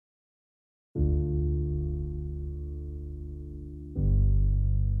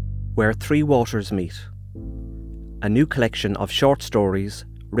Where Three Waters Meet, a new collection of short stories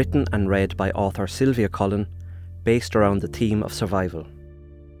written and read by author Sylvia Cullen, based around the theme of survival.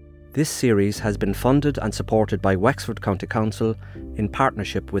 This series has been funded and supported by Wexford County Council in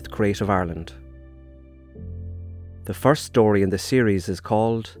partnership with Creative Ireland. The first story in the series is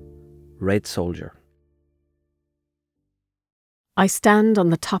called Red Soldier. I stand on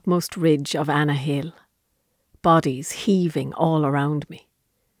the topmost ridge of Annagh Hill, bodies heaving all around me.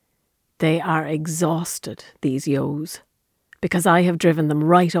 They are exhausted, these yos, because I have driven them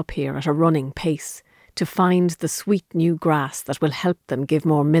right up here at a running pace to find the sweet new grass that will help them give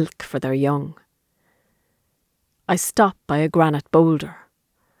more milk for their young. I stop by a granite boulder,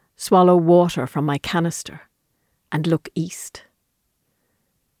 swallow water from my canister, and look east.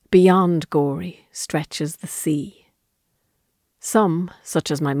 Beyond Gorey stretches the sea. Some, such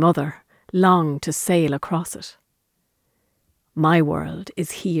as my mother, long to sail across it. My world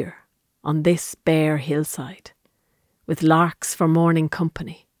is here, on this bare hillside, with larks for morning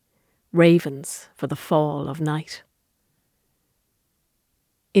company, ravens for the fall of night.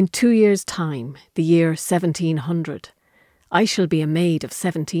 In 2 years' time, the year 1700, I shall be a maid of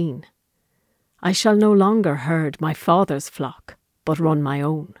 17. I shall no longer herd my father's flock, but run my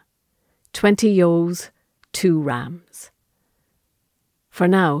own. 20 ewes, 2 rams. For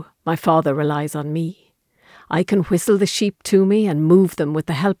now, my father relies on me. I can whistle the sheep to me and move them with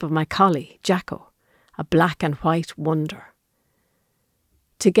the help of my collie, Jacko, a black and white wonder.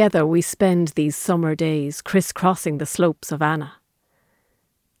 Together we spend these summer days crisscrossing the slopes of Annagh.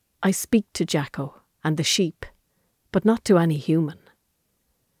 I speak to Jacko and the sheep, but not to any human.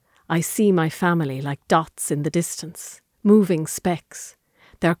 I see my family like dots in the distance, moving specks,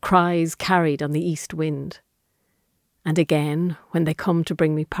 their cries carried on the east wind. And again, when they come to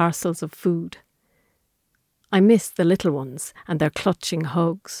bring me parcels of food, I miss the little ones and their clutching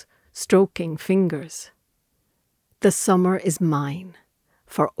hugs, stroking fingers. The summer is mine,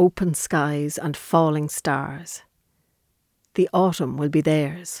 for open skies and falling stars. The autumn will be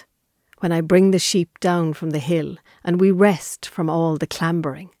theirs, when I bring the sheep down from the hill and we rest from all the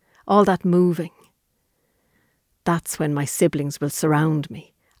clambering, all that moving. That's when my siblings will surround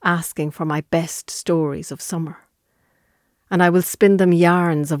me, asking for my best stories of summer. And I will spin them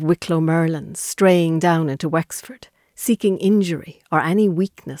yarns of Wicklow merlins straying down into Wexford, seeking injury or any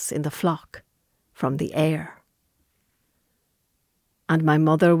weakness in the flock from the air. And my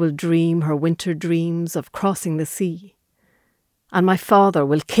mother will dream her winter dreams of crossing the sea, and my father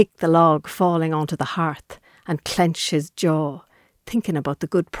will kick the log falling onto the hearth and clench his jaw, thinking about the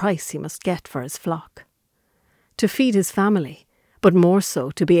good price he must get for his flock. To feed his family, but more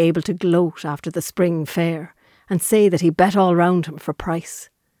so to be able to gloat after the spring fair and say that he bet all round him for price.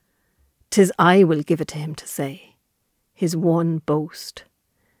 'Tis I will give it to him to say, his one boast,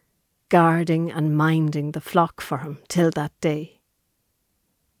 guarding and minding the flock for him till that day.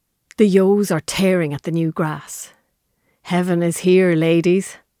 The ewes are tearing at the new grass. Heaven is here,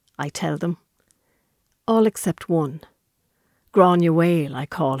 ladies, I tell them. All except one. Grania Whale, I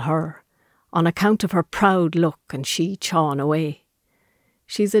call her, on account of her proud look and she chawing away.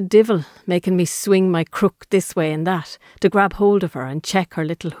 She's a divil, making me swing my crook this way and that to grab hold of her and check her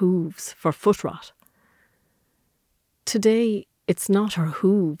little hooves for foot rot. Today, it's not her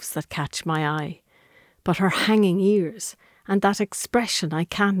hooves that catch my eye, but her hanging ears and that expression I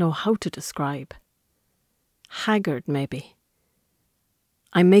can't know how to describe. Haggard, maybe.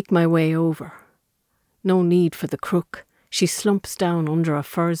 I make my way over. No need for the crook. She slumps down under a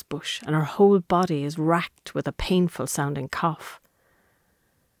furze bush and her whole body is racked with a painful-sounding cough.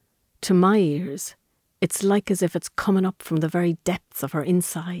 To my ears, it's like as if it's coming up from the very depths of her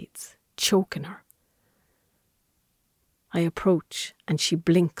insides, choking her. I approach and she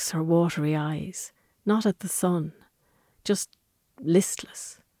blinks her watery eyes, not at the sun, just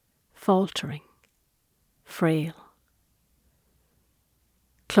listless, faltering, frail.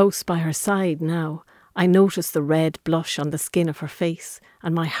 Close by her side now, I notice the red blush on the skin of her face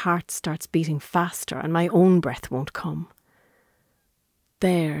and my heart starts beating faster and my own breath won't come.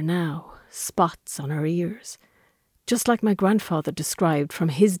 There now, spots on her ears, just like my grandfather described from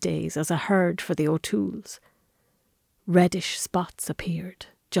his days as a herd for the O'Tooles. Reddish spots appeared,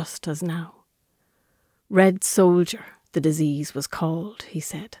 just as now. Red Soldier, the disease was called, he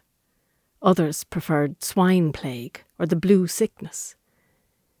said. Others preferred swine plague or the blue sickness.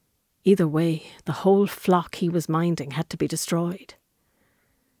 Either way, the whole flock he was minding had to be destroyed.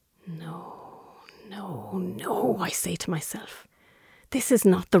 No, I say to myself. This is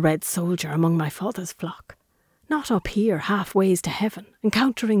not the Red Soldier among my father's flock. Not up here half-ways to heaven,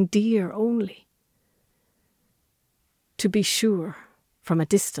 encountering deer only. To be sure, From a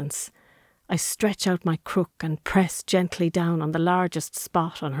distance, I stretch out my crook and press gently down on the largest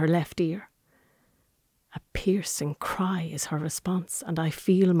spot on her left ear. A piercing cry is her response, and I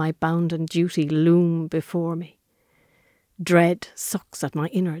feel my bounden duty loom before me. Dread sucks at my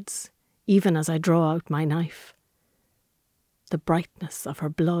innards, even as I draw out my knife. The brightness of her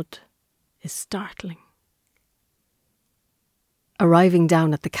blood is startling. Arriving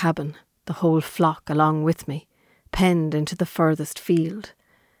down at the cabin, the whole flock along with me, penned into the furthest field,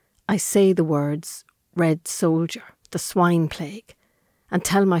 I say the words, "Red soldier, the swine plague," and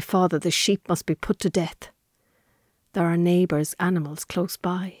tell my father the sheep must be put to death. There are neighbours' animals close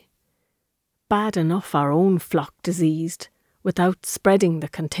by. Bad enough our own flock diseased, without spreading the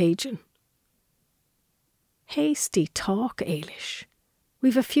contagion. Hasty talk, Ailish.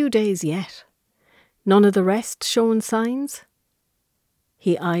 We've a few days yet. None of the rest showing signs?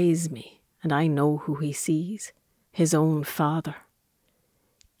 He eyes me, and I know who he sees. His own father.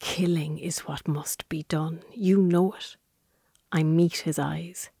 Killing is what must be done. You know it. I meet his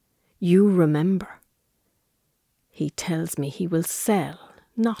eyes. You remember. He tells me he will sell,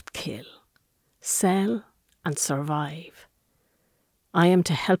 not kill. Sell and survive. I am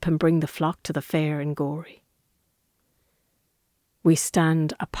to help him bring the flock to the fair in Gorey. We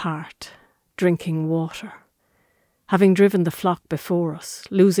stand apart, drinking water. Having driven the flock before us,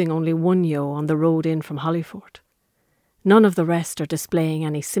 losing only one ewe on the road in from Hollyford. None of the rest are displaying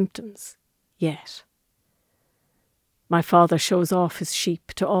any symptoms, yet. My father shows off his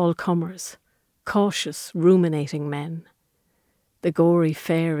sheep to all comers, cautious, ruminating men. The Gorey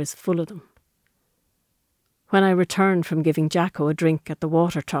fair is full of them. When I return from giving Jacko a drink at the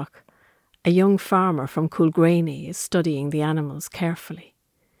water truck, a young farmer from Coolgraney is studying the animals carefully.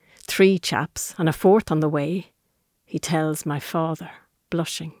 3 chaps and a 4th on the way, he tells my father,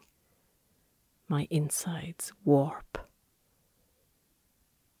 blushing. My insides warp.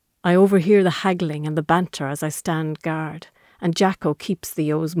 I overhear the haggling and the banter as I stand guard, and Jacko keeps the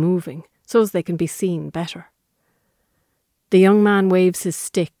ewes moving so as they can be seen better. The young man waves his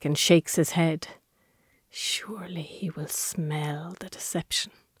stick and shakes his head. Surely he will smell the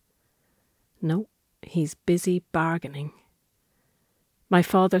deception. No, he's busy bargaining. My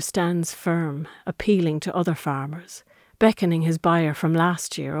father stands firm, appealing to other farmers, beckoning his buyer from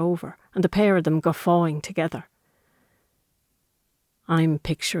last year over, and the pair of them guffawing together. I'm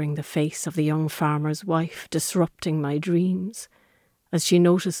picturing the face of the young farmer's wife disrupting my dreams as she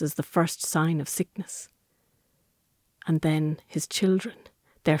notices the first sign of sickness. And then his children,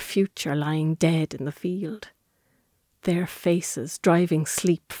 their future lying dead in the field, their faces driving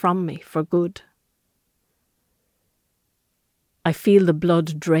sleep from me for good. I feel the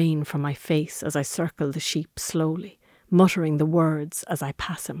blood drain from my face as I circle the sheep slowly, muttering the words as I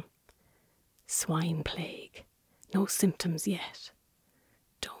pass him. Swine plague, no symptoms yet.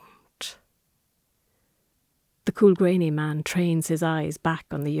 Don't. The Coolgraney man trains his eyes back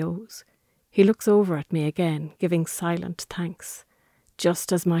on the ewes. He looks over at me again, giving silent thanks,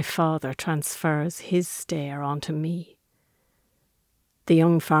 just as my father transfers his stare onto me. The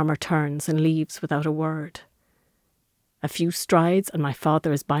young farmer turns and leaves without a word. A few strides and my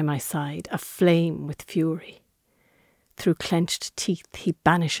father is by my side, aflame with fury. Through clenched teeth he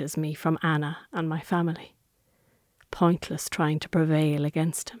banishes me from Annagh and my family. Pointless trying to prevail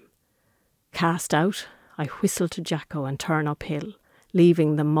against him. Cast out, I whistle to Jacko and turn uphill,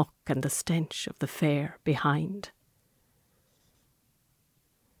 leaving the muck and the stench of the fair behind.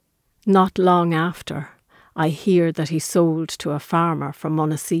 Not long after, I hear that he sold to a farmer from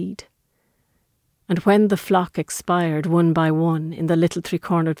Monaseed. And when the flock expired one by one in the little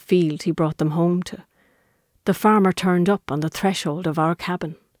 3-cornered field he brought them home to, the farmer turned up on the threshold of our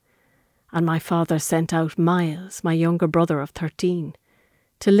cabin, and my father sent out Miles, my younger brother of 13,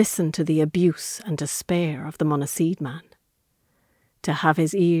 to listen to the abuse and despair of the Monaseed man, to have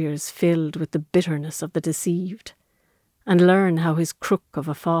his ears filled with the bitterness of the deceived, and learn how his crook of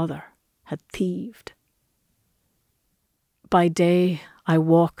a father had thieved. By day I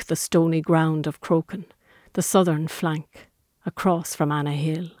walk the stony ground of Crochan, the southern flank, across from Annagh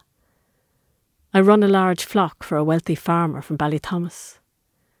Hill. I run a large flock for a wealthy farmer from Ballythomas.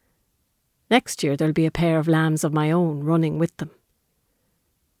 Next year there'll be a pair of lambs of my own running with them.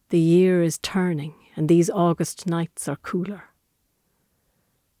 The year is turning and these August nights are cooler.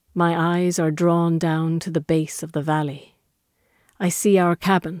 My eyes are drawn down to the base of the valley. I see our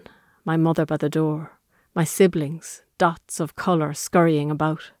cabin, my mother by the door, my siblings, dots of colour scurrying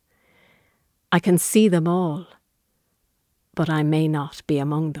about. I can see them all, but I may not be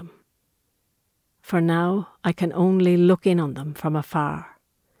among them. For now I can only look in on them from afar,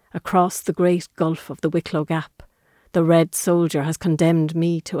 across the great gulf of the Wicklow Gap, The red soldier has condemned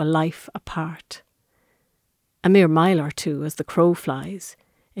me to a life apart. A mere mile or two as the crow flies,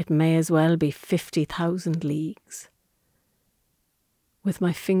 it may as well be 50,000 leagues. With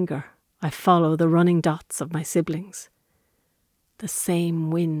my finger, I follow the running dots of my siblings. The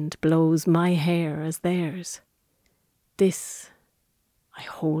same wind blows my hair as theirs. This I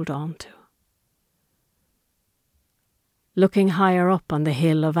hold on to. Looking higher up on the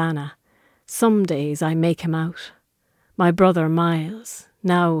hill of Annagh, some days I make him out. My brother Miles,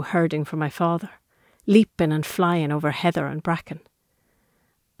 now herding for my father, leaping and flying over heather and bracken.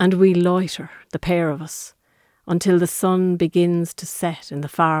 And we loiter, the pair of us, until the sun begins to set in the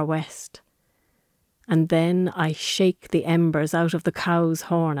far west. And then I shake the embers out of the cow's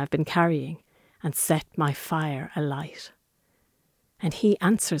horn I've been carrying and set my fire alight. And he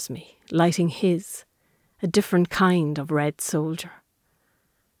answers me, lighting his, a different kind of red soldier.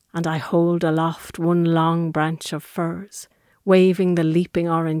 And I hold aloft one long branch of firs, waving the leaping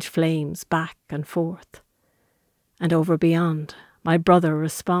orange flames back and forth. And over beyond, my brother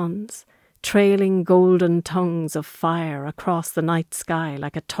responds, trailing golden tongues of fire across the night sky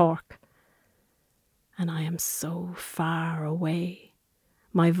like a torque. And I am so far away,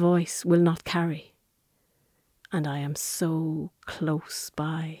 my voice will not carry. And I am so close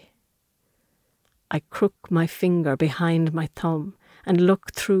by. I crook my finger behind my thumb and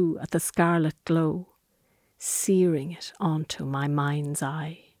look through at the scarlet glow, searing it onto my mind's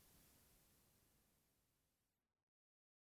eye.